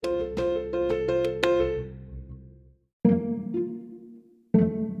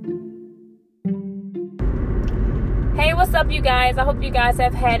what's up, you guys? I hope you guys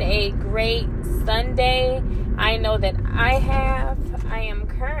have had a great Sunday. I know that I have. I am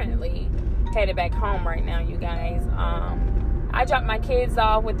currently headed back home right now, you guys. I dropped my kids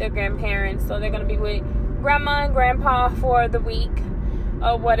off with their grandparents, so they're going to be with grandma and grandpa for the week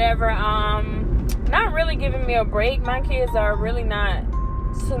or whatever. Not really giving me a break. My kids are really not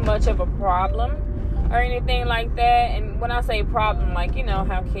too much of a problem or anything like that. And when I say problem, like, you know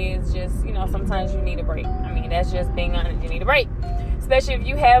how kids just, you know, sometimes you need a break. I mean, that's just being honest. You need a break, especially if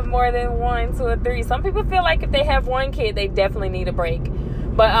you have more than 1, 2, or 3. Some people feel like if they have one kid, they definitely need a break.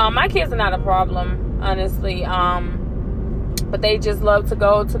 But my kids are not a problem, honestly. But they just love to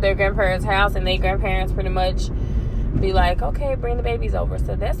go to their grandparents' house, and their grandparents pretty much be like, okay, bring the babies over.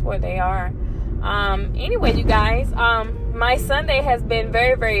 So that's where they are. Anyway, you guys, my Sunday has been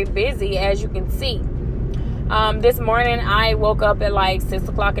very, very busy, as you can see. This morning, I woke up at like 6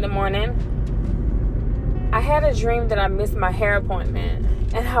 o'clock in the morning. I had a dream that I missed my hair appointment,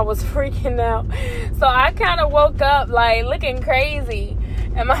 and I was freaking out. So I kind of woke up like looking crazy.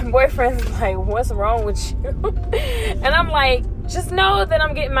 And my boyfriend's like, what's wrong with you? And I'm like, just know that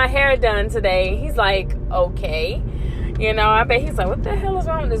I'm getting my hair done today. He's like, okay. You know, I bet he's like, what the hell is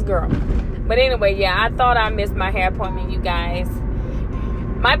wrong with this girl? But anyway, yeah, I thought I missed my hair appointment, you guys.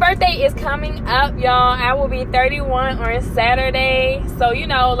 My birthday is coming up, y'all. I will be 31 on Saturday. So, you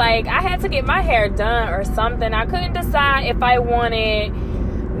know, like, I had to get my hair done or something. I couldn't decide if I wanted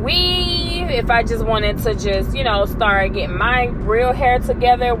weave, if I just wanted to just, you know, start getting my real hair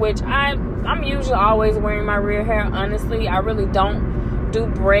together, which I'm usually always wearing my real hair, honestly. I really don't do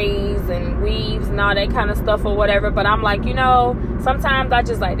braids and weaves and all that kind of stuff or whatever, but I'm like, you know, sometimes I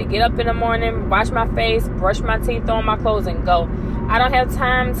just like to get up in the morning, wash my face, brush my teeth, throw on my clothes, and go. I don't have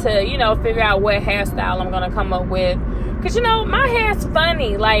time to, you know, figure out what hairstyle I'm gonna come up with, because, you know, my hair's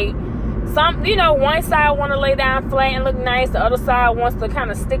funny. Like, some, you know, one side want to lay down flat and look nice. The other side wants to kind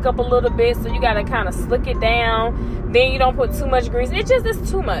of stick up a little bit. So you got to kind of slick it down. Then you don't put too much grease. It just is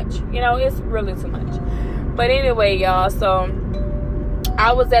too much. You know, it's really too much. But anyway, y'all. So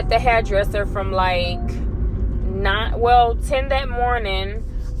I was at the hairdresser from like 10 that morning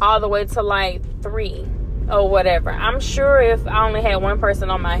all the way to like 3 or whatever. I'm sure if I only had one person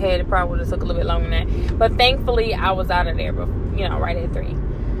on my head, it probably would have took a little bit longer than that. But thankfully, I was out of there, you know, right at 3.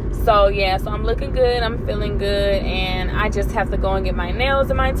 So, yeah, so I'm looking good. I'm feeling good. And I just have to go and get my nails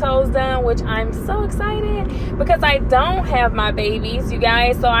and my toes done, which I'm so excited because I don't have my babies, you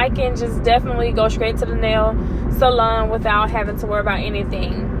guys. So I can just definitely go straight to the nail salon without having to worry about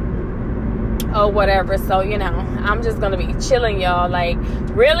anything or whatever. So, you know, I'm just going to be chilling, y'all. Like,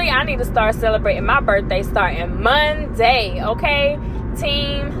 really, I need to start celebrating my birthday starting Monday, okay?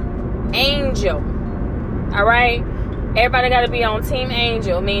 Team Angel. All right? Everybody got to be on Team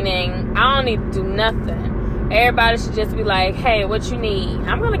Angel, meaning I don't need to do nothing. Everybody should just be like, hey, what you need?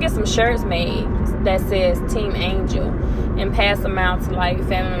 I'm going to get some shirts made that says Team Angel and pass them out to, like,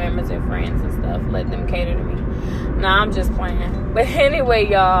 family members and friends and stuff. Let them cater to me. Nah, I'm just playing. But anyway,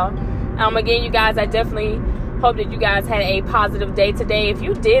 y'all, again, you guys, I definitely hope that you guys had a positive day today. If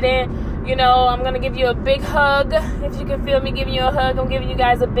you didn't, you know, I'm going to give you a big hug. If you can feel me giving you a hug, I'm giving you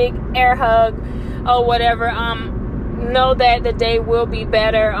guys a big air hug or whatever. Know that the day will be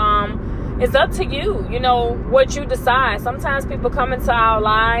better. It's up to you, you know, what you decide. Sometimes people come into our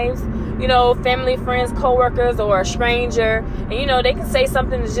lives, you know, family, friends, co-workers, or a stranger, and, you know, they can say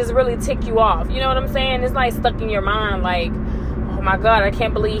something that just really tick you off. You know what I'm saying? It's like stuck in your mind, like, oh my God, I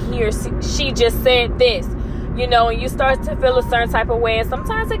can't believe he or she just said this, you know, and you start to feel a certain type of way. And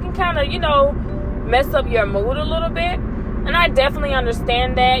sometimes it can kind of, you know, mess up your mood a little bit. And I definitely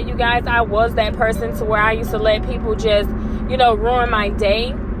understand that, you guys. I was that person to where I used to let people just, you know, ruin my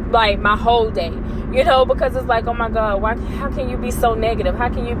day, like my whole day, you know, because it's like, oh my God, how can you be so negative? How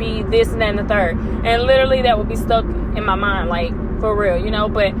can you be this and that and the third? And literally that would be stuck in my mind, like, for real, you know.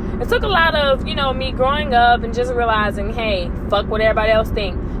 But it took a lot of, you know, me growing up and just realizing, hey, fuck what everybody else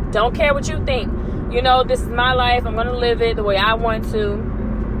think. Don't care what you think. You know, this is my life. I'm going to live it the way I want to.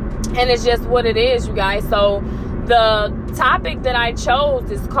 And it's just what it is, you guys. So the topic that I chose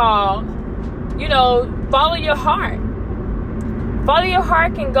is called, you know, follow your heart. Follow your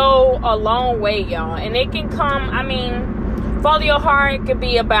heart can go a long way, y'all. And it can come, I mean, follow your heart could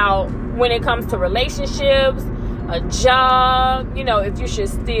be about when it comes to relationships, a job, you know, if you should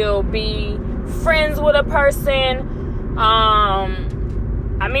still be friends with a person.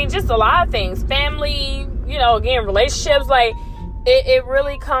 I mean, just a lot of things. Family, you know, again, relationships, like, it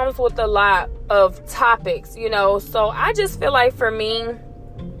really comes with a lot of topics, you know. So I just feel like for me,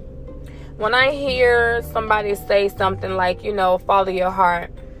 when I hear somebody say something like, you know, follow your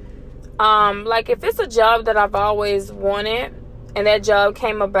heart, Like if it's a job that I've always wanted and that job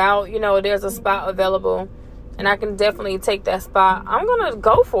came about, you know, there's a spot available and I can definitely take that spot, I'm going to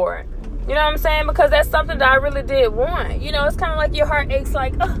go for it. You know what I'm saying? Because that's something that I really did want. You know, it's kind of like your heart aches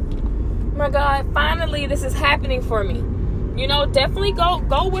like, oh my God, finally this is happening for me. You know, definitely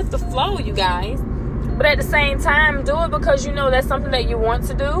go with the flow, you guys. But at the same time, do it because you know that's something that you want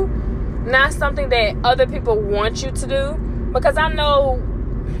to do, not something that other people want you to do. Because I know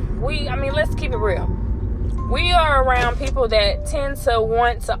let's keep it real. We are around people that tend to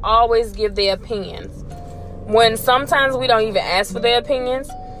want to always give their opinions, when sometimes we don't even ask for their opinions.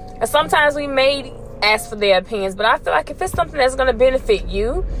 And sometimes we may ask for their opinions. But I feel like if it's something that's going to benefit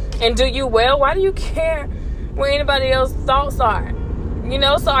you and do you well, why do you care what anybody else's thoughts are? You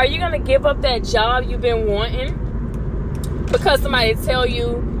know, so are you going to give up that job you've been wanting because somebody tell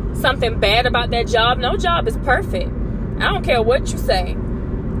you something bad about that job? No job is perfect. I don't care what you say.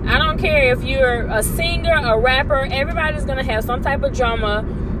 I don't care if you're a singer, a rapper. Everybody's going to have some type of drama,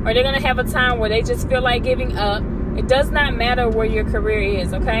 or they're going to have a time where they just feel like giving up. It does not matter where your career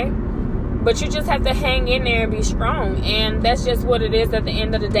is, okay? But you just have to hang in there and be strong. And that's just what it is at the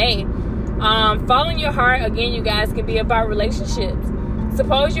end of the day. Following your heart, again, you guys, can be about relationships.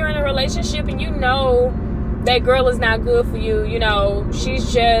 Suppose you're in a relationship and you know that girl is not good for you. You know,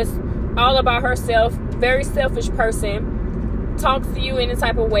 she's just all about herself, very selfish person, talks to you in a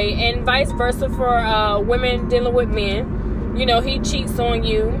type of way, and vice versa for women dealing with men. You know, he cheats on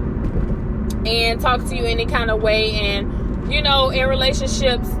you and talks to you any kind of way. And, you know, in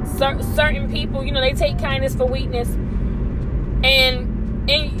relationships, certain people, you know, they take kindness for weakness. And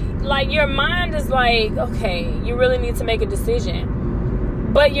like, your mind is like, okay, you really need to make a decision.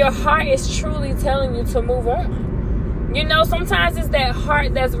 But your heart is truly telling you to move on. You know, sometimes it's that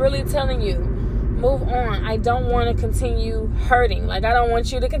heart that's really telling you, move on. I don't want to continue hurting. Like, I don't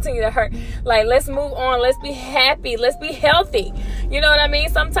want you to continue to hurt. Like, let's move on. Let's be happy. Let's be healthy. You know what I mean?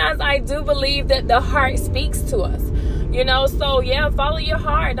 Sometimes I do believe that the heart speaks to us. You know, so yeah, follow your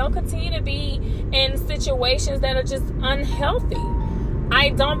heart. Don't continue to be in situations that are just unhealthy.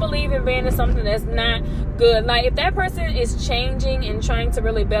 I don't believe in being in something that's not good. Like, if that person is changing and trying to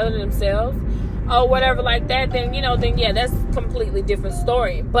really better themselves or whatever like that, then, you know, then yeah, that's a completely different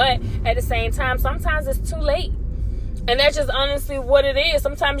story. But at the same time, sometimes it's too late. And that's just honestly what it is.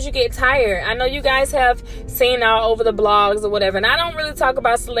 Sometimes you get tired. I know you guys have seen all over the blogs or whatever. And I don't really talk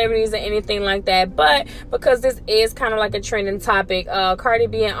about celebrities or anything like that. But because this is kind of like a trending topic, Cardi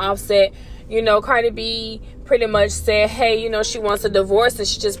B and Offset, you know, Cardi B pretty much said, hey, you know, she wants a divorce. And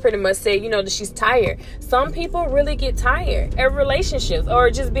she just pretty much said, you know, that she's tired. Some people really get tired of relationships or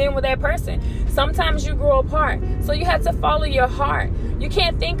just being with that person. Sometimes you grow apart. So you have to follow your heart. You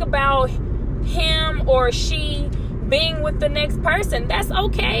can't think about him or she being with the next person. That's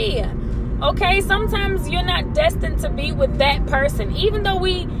okay. Okay, sometimes you're not destined to be with that person. Even though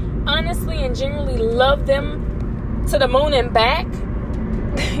we honestly and genuinely love them to the moon and back,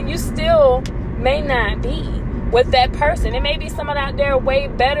 you still may not be with that person. It may be someone out there way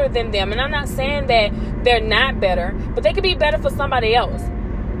better than them. And I'm not saying that they're not better, but they could be better for somebody else.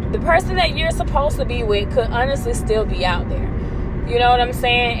 The person that you're supposed to be with could honestly still be out there. You know what I'm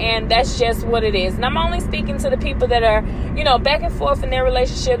saying? And that's just what it is. And I'm only speaking to the people that are, you know, back and forth in their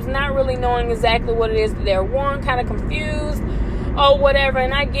relationships, not really knowing exactly what it is that they're wanting, kind of confused or whatever.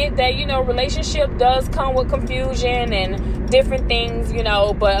 And I get that, you know, relationship does come with confusion and different things, you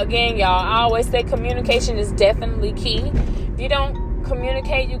know. But again, y'all, I always say communication is definitely key. If you don't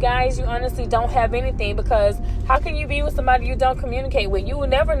communicate, you guys, you honestly don't have anything, because how can you be with somebody you don't communicate with? You will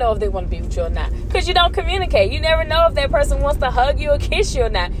never know if they want to be with you or not, because you don't communicate. You never know if that person wants to hug you or kiss you or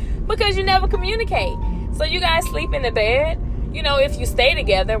not, because you never communicate. So you guys sleep in the bed, you know, if you stay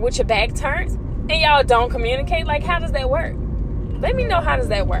together with your back turned and y'all don't communicate, like, how does that work? Let me know, how does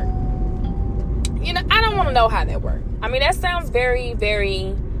that work? You know, I don't want to know how that works. I mean, that sounds very,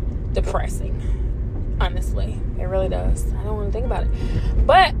 very depressing. Honestly, it really does. I don't want to think about it.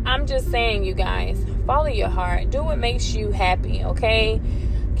 But I'm just saying, you guys, follow your heart. Do what makes you happy, okay?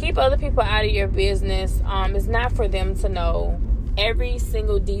 Keep other people out of your business. It's not for them to know every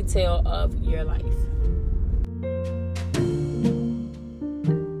single detail of your life.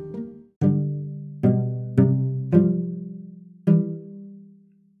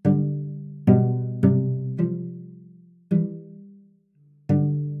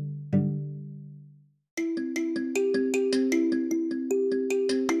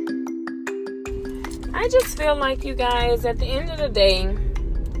 I just feel like, you guys, at the end of the day,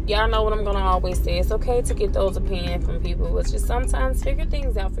 y'all know what I'm going to always say. It's okay to get those opinions from people. It's just sometimes figure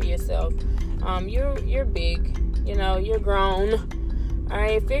things out for yourself. You're big. You know, you're grown. All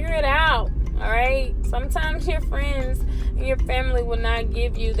right, figure it out. All right, sometimes your friends and your family will not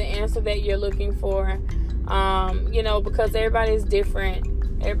give you the answer that you're looking for, because everybody's different.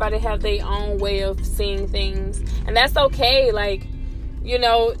 Everybody have their own way of seeing things, and that's okay. Like,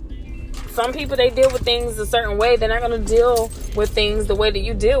 some people, they deal with things a certain way. They're not going to deal with things the way that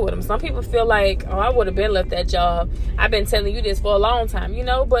you deal with them. Some people feel like, I would have been left that job. I've been telling you this for a long time,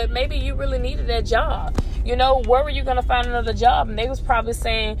 but maybe you really needed that job. Where were you going to find another job? And they was probably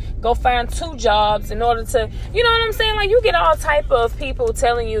saying, go find 2 jobs in order to, you know what I'm saying? Like, you get all type of people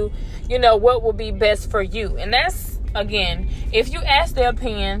telling you, what will be best for you. And that's, again, if you ask their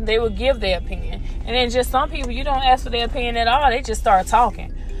opinion, they will give their opinion. And then just some people, you don't ask for their opinion at all. They just start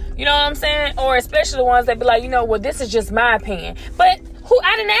talking. You know what I'm saying? Or especially the ones that be like, this is just my opinion. But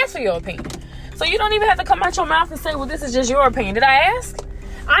I didn't ask for your opinion. So you don't even have to come out your mouth and say, this is just your opinion. Did I ask?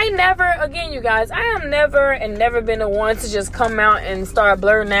 You guys, I am never been the one to just come out and start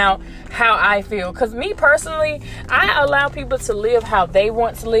blurting out how I feel. Because me personally, I allow people to live how they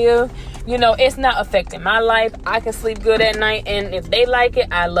want to live. It's not affecting my life. I can sleep good at night, and if they like it,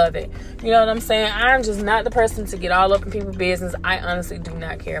 I love it. You know what I'm saying? I'm just not the person to get all up in people's business. I honestly do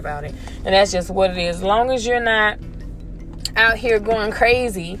not care about it. And that's just what it is. As long as you're not out here going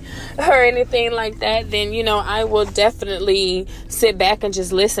crazy or anything like that, then I will definitely sit back and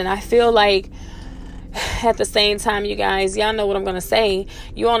just listen. I feel like at the same time, you guys, y'all know what I'm gonna say.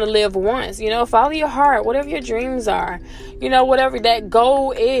 You want to live once, follow your heart, whatever your dreams are, whatever that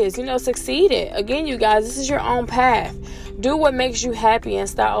goal is, succeed it. Again, you guys, this is your own path. Do what makes you happy and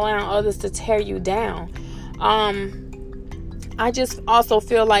stop allowing others to tear you down. I just also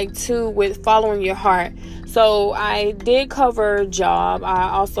feel like too, with following your heart. So I did cover job. I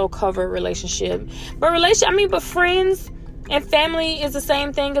also covered relationship. But friends and family is the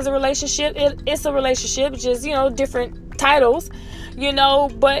same thing as a relationship. It's a relationship, just, different titles,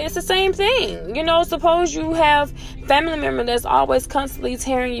 but it's the same thing. Suppose you have family member that's always constantly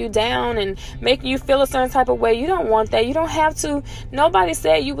tearing you down and making you feel a certain type of way. You don't want that. You don't have to. Nobody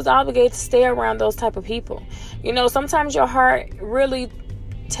said you was obligated to stay around those type of people. Sometimes your heart really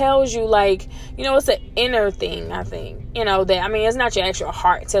tells you, like, it's an inner thing, I think. It's not your actual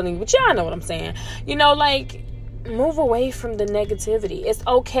heart telling you, but y'all know what I'm saying. Move away from the negativity. It's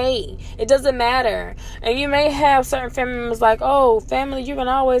okay. It doesn't matter. And you may have certain family members like, family, you're going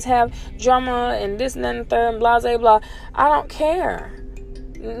to always have drama and this and that and the third and blah, blah, blah. I don't care.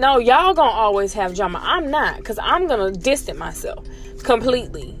 No, y'all going to always have drama. I'm not, because I'm going to distance myself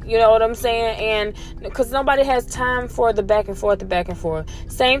completely. You know what I'm saying? And because nobody has time for the back and forth.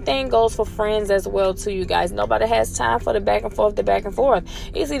 Same thing goes for friends as well too, you guys. Nobody has time for the back and forth.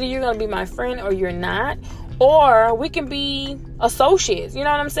 It's either you're going to be my friend or you're not. Or we can be associates. You know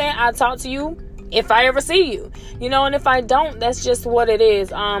what I'm saying? I talk to you if I ever see you. And if I don't, that's just what it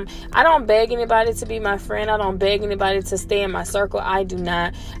is. I don't beg anybody to be my friend. I don't beg anybody to stay in my circle. I do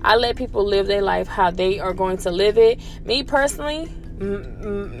not. I let people live their life how they are going to live it. Me personally,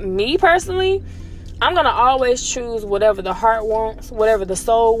 I'm going to always choose whatever the heart wants, whatever the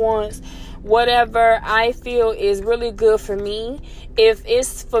soul wants, whatever I feel is really good for me. If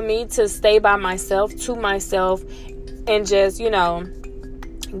it's for me to stay by myself, to myself, and just,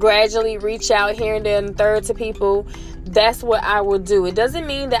 gradually reach out here and there and third to people, that's what I will do. It doesn't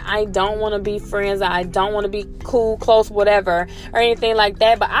mean that I don't want to be friends, I don't want to be cool, close, whatever, or anything like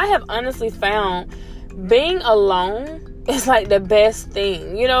that. But I have honestly found being alone is like the best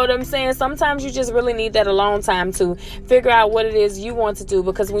thing. You know what I'm saying? Sometimes you just really need that alone time to figure out what it is you want to do.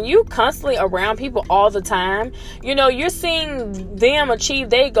 Because when you constantly around people all the time, you're seeing them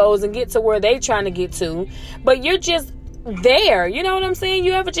achieve their goals and get to where they trying to get to. But you're just there. You know what I'm saying?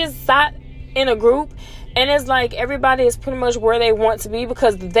 You ever just sat in a group and it's like everybody is pretty much where they want to be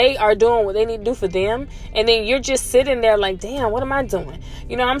because they are doing what they need to do for them. And then you're just sitting there like, damn, what am I doing?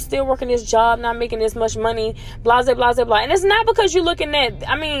 I'm still working this job, not making this much money, blah, blah, blah, blah. And it's not because you're looking at,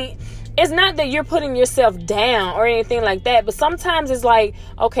 it's not that you're putting yourself down or anything like that. But sometimes it's like,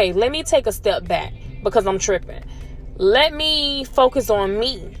 okay, let me take a step back because I'm tripping. Let me focus on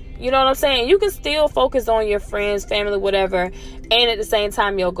me. You know what I'm saying? You can still focus on your friends, family, whatever, and at the same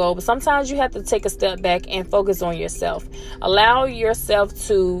time your goal. But sometimes you have to take a step back and focus on yourself. Allow yourself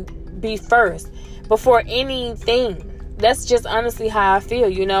to be first before anything. That's just honestly how I feel,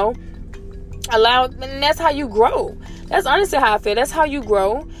 and that's how you grow. That's honestly how I feel. That's how you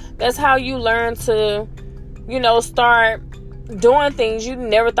grow. That's how you learn to, start doing things you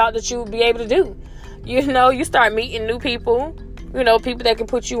never thought that you would be able to do. You start meeting new people. People that can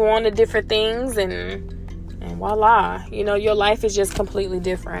put you on to different things, and voila, your life is just completely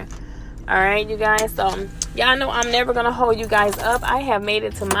different. All right, you guys. So y'all know I'm never gonna hold you guys up. I have made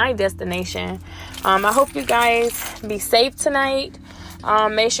it to my destination. I hope you guys be safe tonight.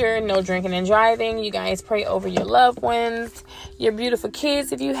 Make sure no drinking and driving. You guys pray over your loved ones, your beautiful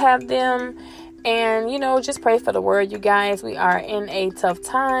kids if you have them, and just pray for the word, you guys. We are in a tough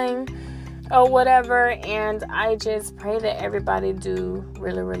time or whatever, and I just pray that everybody do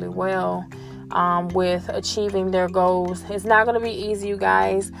really, really well with achieving their goals. It's not going to be easy, you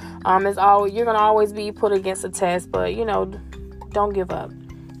guys. You're going to always be put against a test, but don't give up.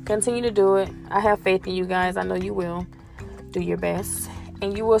 Continue to do it. I have faith in you guys. I know you will. Do your best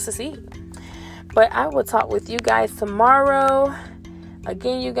and you will succeed. But I will talk with you guys tomorrow.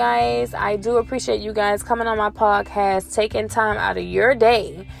 Again, you guys, I do appreciate you guys coming on my podcast, taking time out of your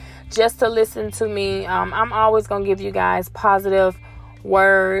day just to listen to me. I'm always going to give you guys positive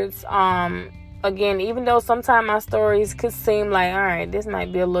words. Again, even though sometimes my stories could seem like, all right, this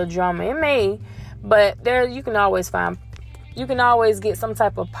might be a little drama. It may, but you can always get some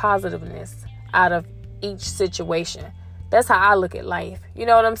type of positiveness out of each situation. That's how I look at life. You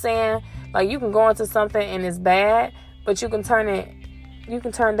know what I'm saying? Like, you can go into something and it's bad, but you can turn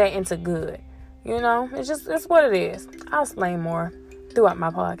that into good. It's what it is. I'll explain more throughout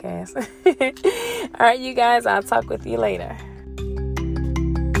my podcast. All right, you guys, I'll talk with you later.